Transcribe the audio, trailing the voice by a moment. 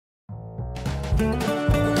Whew.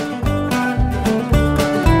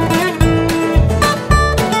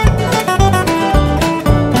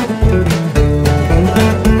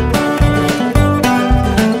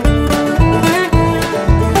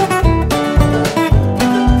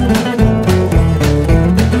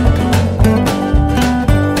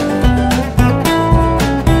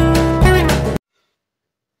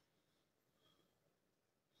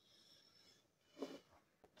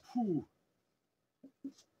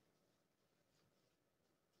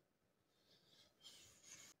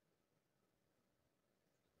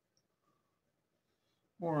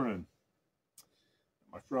 Morning.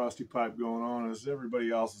 My frosty pipe going on as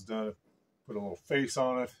everybody else has done it. Put a little face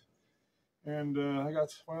on it. And I got,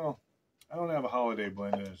 well, I don't have a holiday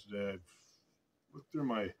blend in it today. I looked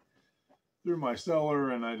through my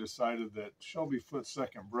cellar and I decided that Shelby Foot's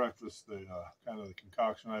second breakfast, the kind of the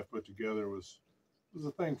concoction I put together was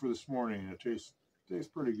a thing for this morning, and it tastes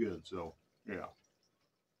pretty good. So yeah,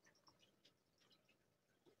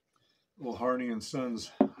 little Harney and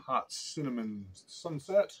Sons hot cinnamon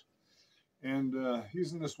sunset, and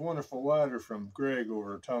using this wonderful ladder from Greg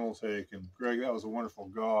over at Tunnel Take. And Greg, that was a wonderful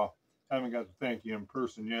gaw. Haven't got to thank you in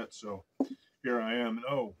person yet, so here I am. And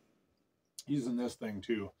oh, using this thing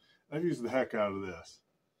too. I've used the heck out of this.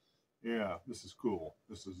 Yeah, this is cool.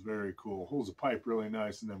 This is very cool. Holds the pipe really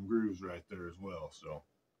nice in them grooves right there as well. So,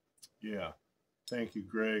 yeah. Thank you,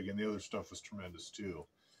 Greg. And the other stuff was tremendous, too.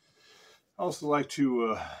 I also like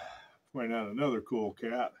to point out another cool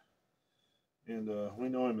cat. And we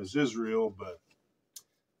know him as Israel, but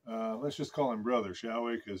let's just call him Brother, shall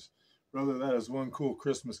we? Because, Brother, that is one cool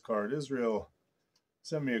Christmas card. Israel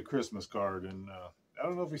sent me a Christmas card, and I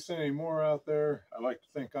don't know if he sent any more out there. I like to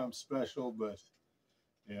think I'm special, but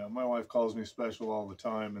yeah, my wife calls me special all the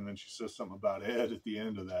time, and then she says something about Ed at the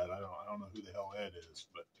end of that. I don't know who the hell Ed is,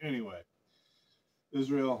 but anyway,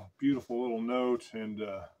 Israel, beautiful little note and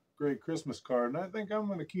great Christmas card, and I think I'm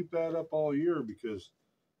going to keep that up all year because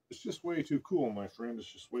it's just way too cool, my friend.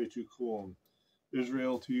 It's just way too cool. And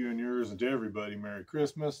Israel, to you and yours, and to everybody, Merry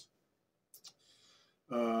Christmas.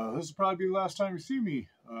 This will probably be the last time you see me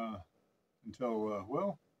until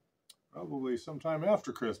well, probably sometime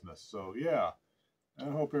after Christmas. So yeah. I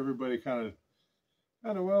hope everybody kind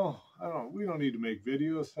of, well, we don't need to make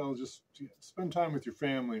videos. Hell, just spend time with your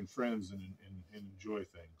family and friends and enjoy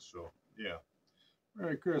things. So, yeah.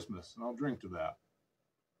 Merry Christmas, and I'll drink to that.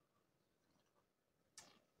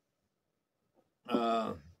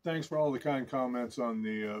 Thanks for all the kind comments on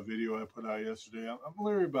the video I put out yesterday. I'm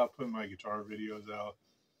leery about putting my guitar videos out.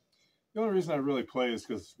 The only reason I really play is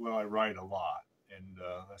because, well, I write a lot, and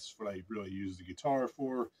that's what I really use the guitar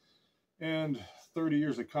for. And 30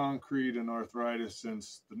 years of concrete and arthritis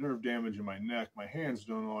since the nerve damage in my neck. My hands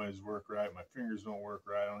don't always work right. My fingers don't work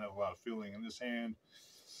right. I don't have a lot of feeling in this hand.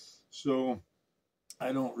 So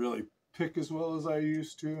I don't really pick as well as I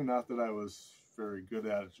used to. Not that I was very good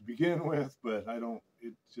at it to begin with, but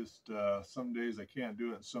it just, some days I can't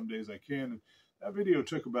do it and some days I can. And that video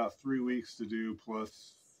took about 3 weeks to do,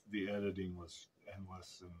 plus the editing was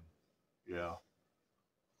endless, and yeah.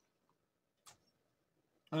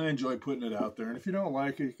 I enjoy putting it out there, and if you don't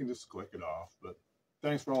like it, you can just click it off. But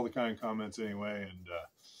thanks for all the kind comments anyway,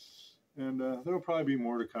 and there'll probably be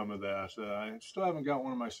more to come of that. I still haven't got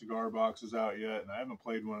one of my cigar boxes out yet, and I haven't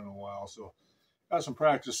played one in a while, so got some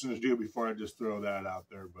practicing to do before I just throw that out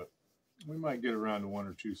there. But we might get around to 1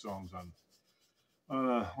 or 2 songs on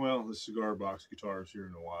well, the cigar box guitars here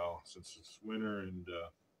in a while, since it's winter,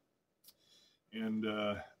 and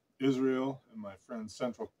Israel and my friend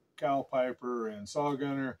Central Cal Piper and Saw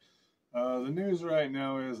Gunner. The news right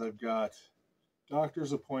now is I've got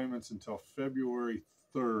doctor's appointments until February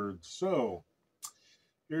 3rd. So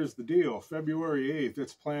here's the deal. February 8th,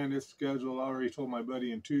 it's planned, it's scheduled. I already told my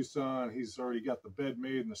buddy in Tucson. He's already got the bed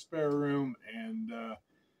made in the spare room. And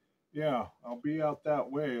yeah, I'll be out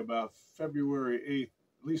that way about February 8th,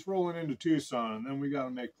 at least rolling into Tucson. And then we got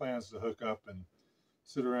to make plans to hook up and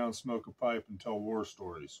sit around, smoke a pipe, and tell war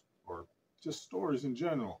stories, or just stories in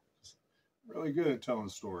general. Really good at telling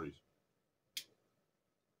stories.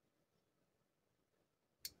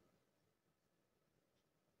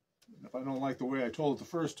 If I don't like the way I told it the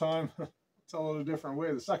first time, I'll tell it a different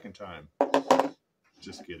way the second time.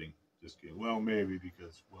 Just kidding. Just kidding. Well, maybe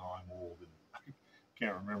because, well, I'm old and I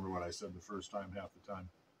can't remember what I said the first time half the time.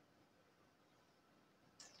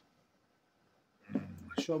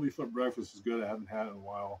 Shelby Foot breakfast is good. I haven't had it in a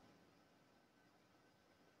while.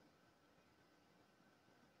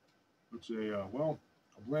 It's a, well,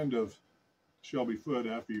 a blend of Shelby Foot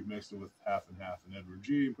after you've mixed it with half and half and Edward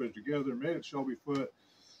G. Put it together, made it Shelby Foot.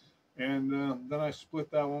 And then I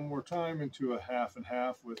split that one more time into a half and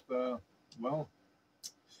half with well,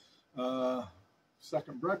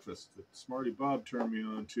 second breakfast that Smarty Bob turned me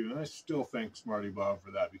on to, and I still thank Smarty Bob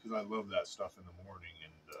for that because I love that stuff in the morning,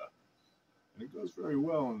 and it goes very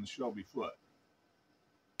well in the Shelby foot.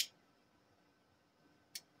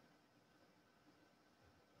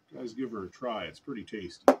 Guys, give her a try. It's pretty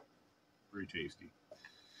tasty. Very tasty.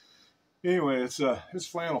 Anyway, it's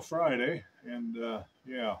Flannel Friday, and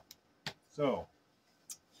yeah, so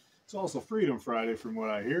it's also Freedom Friday from what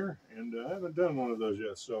I hear, and I haven't done one of those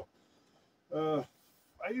yet. So I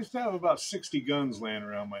used to have about 60 guns laying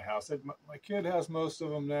around my house. My kid has most of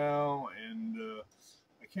them now, and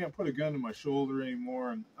I can't put a gun to my shoulder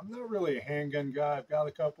anymore. And I'm not really a handgun guy. I've got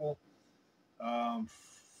a couple.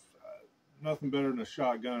 Nothing better than a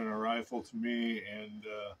shotgun and a rifle to me, and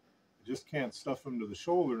I just can't stuff them to the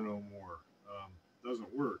shoulder no more.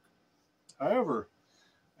 Doesn't work. However,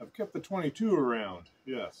 I've kept the 22 around.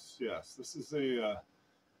 Yes. This is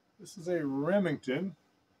a Remington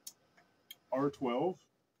R12.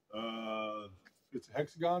 It's a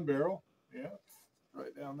hexagon barrel. Yeah,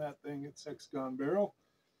 right down that thing. It's hexagon barrel.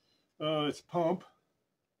 It's a pump.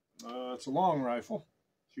 It's a long rifle.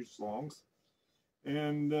 Shoots longs.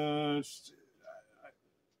 And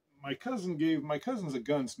my cousin's a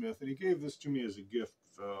gunsmith, and he gave this to me as a gift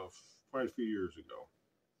quite a few years ago.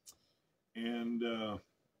 And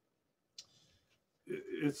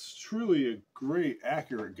it's truly a great,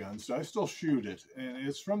 accurate gun. So I still shoot it, and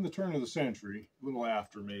it's from the turn of the century, a little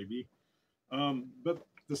after maybe. But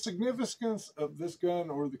the significance of this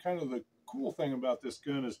gun, or the kind of the cool thing about this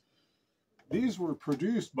gun, is these were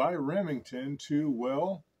produced by Remington to,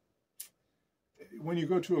 well, when you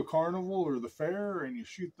go to a carnival or the fair and you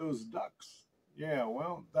shoot those ducks, yeah,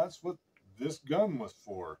 well, that's what this gun was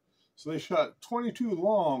for. So they shot 22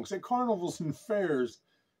 longs at carnivals and fairs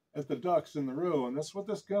at the ducks in the row, and that's what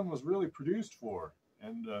this gun was really produced for.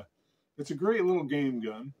 And it's a great little game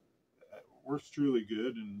gun. It works truly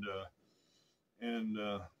good, and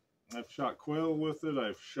I've shot quail with it.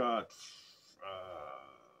 I've shot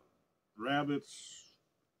rabbits.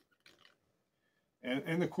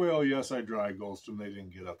 And the quail, yes, I dry gulched them. They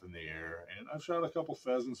didn't get up in the air. And I've shot a couple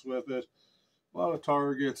pheasants with it. A lot of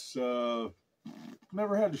targets.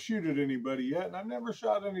 Never had to shoot at anybody yet. And I've never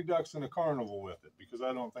shot any ducks in a carnival with it, because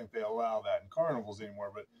I don't think they allow that in carnivals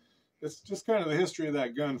anymore. But it's just kind of the history of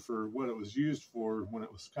that gun for what it was used for when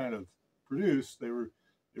it was kind of produced. They were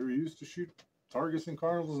used to shoot targets in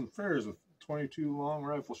carnivals and fairs with 22 long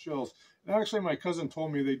rifle shells. And actually, my cousin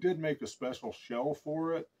told me they did make a special shell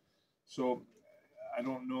for it. So I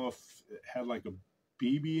don't know if it had like a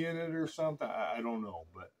BB in it or something. I don't know,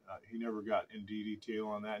 but he never got into detail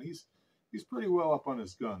on that. He's pretty well up on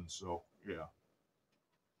his guns, so yeah.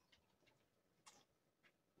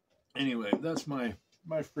 Anyway, that's my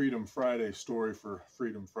Freedom Friday story for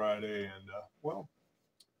Freedom Friday, and well,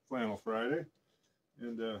 Flannel Friday,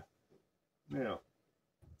 and yeah.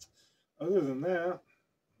 Other than that,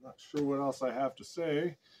 I'm not sure what else I have to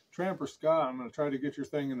say. Tramper Scott, I'm going to try to get your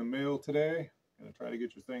thing in the mail today. Going to try to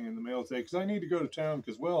get your thing in the mail today, because I need to go to town,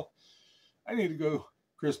 because, well, I need to go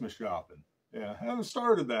Christmas shopping. Yeah, I haven't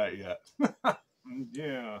started that yet.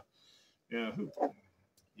 Yeah,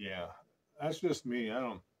 that's just me. I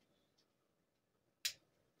don't.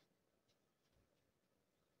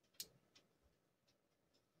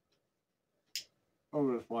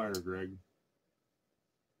 Over the flyer, Greg.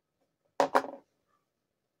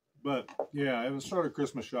 But yeah, I haven't started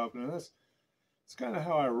Christmas shopping, and that's kind of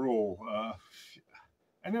how I roll.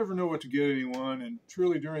 I never know what to get anyone, and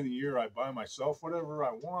truly during the year I buy myself whatever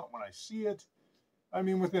I want when I see it. I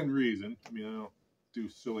mean, within reason. I mean, I don't do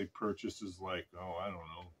silly purchases like, oh, I don't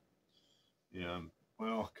know. Yeah,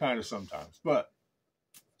 well, kind of sometimes. But,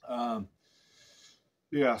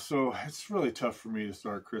 yeah, so it's really tough for me to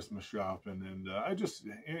start Christmas shopping. And I just,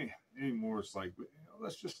 anymore, it's like, you know,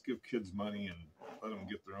 let's just give kids money and let them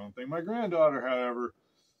get their own thing. My granddaughter, however,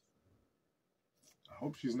 I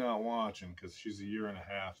hope she's not watching, because she's 1.5 years,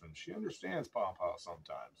 and she understands Pawpaw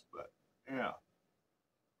sometimes. But, yeah.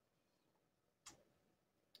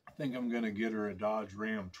 I think I'm going to get her a Dodge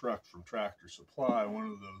Ram truck from Tractor Supply, one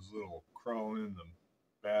of those little crawl in the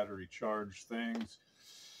battery charged things.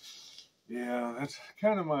 Yeah, that's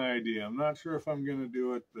kind of my idea. I'm not sure if I'm going to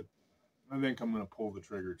do it, but I think I'm going to pull the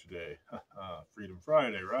trigger today. Freedom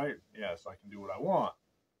Friday, right? Yeah, so I can do what I want.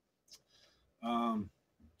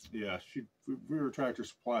 Yeah, we were Tractor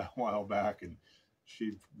Supply a while back, and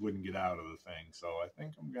she wouldn't get out of the thing. So I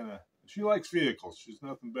think I'm going to... She likes vehicles. She's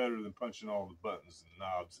nothing better than punching all the buttons and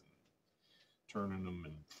knobs and turning them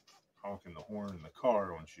and honking the horn in the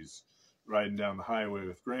car when she's riding down the highway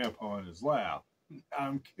with Grandpa in his lap.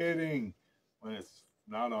 I'm kidding. When it's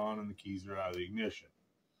not on and the keys are out of the ignition.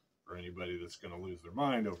 For anybody that's going to lose their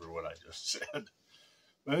mind over what I just said.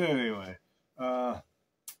 But anyway,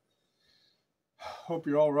 hope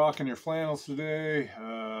you're all rocking your flannels today.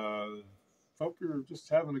 Hope you're just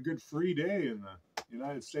having a good free day in the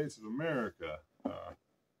United States of America.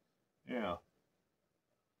 Yeah.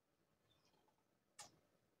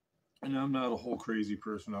 And I'm not a whole crazy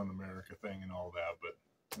person on the America thing and all that, but,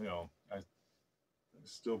 you know, I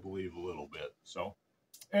still believe a little bit. So,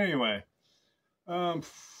 anyway, tip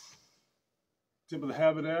of the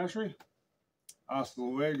haberdashery. Hasta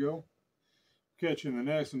luego. Catch you in the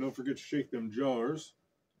next, and don't forget to shake them jars.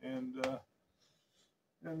 And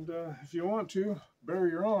if you want to, bury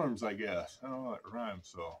your arms, I guess. I don't know that rhymes,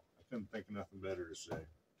 so I couldn't think of nothing better to say.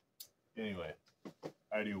 Anyway,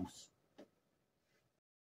 adios.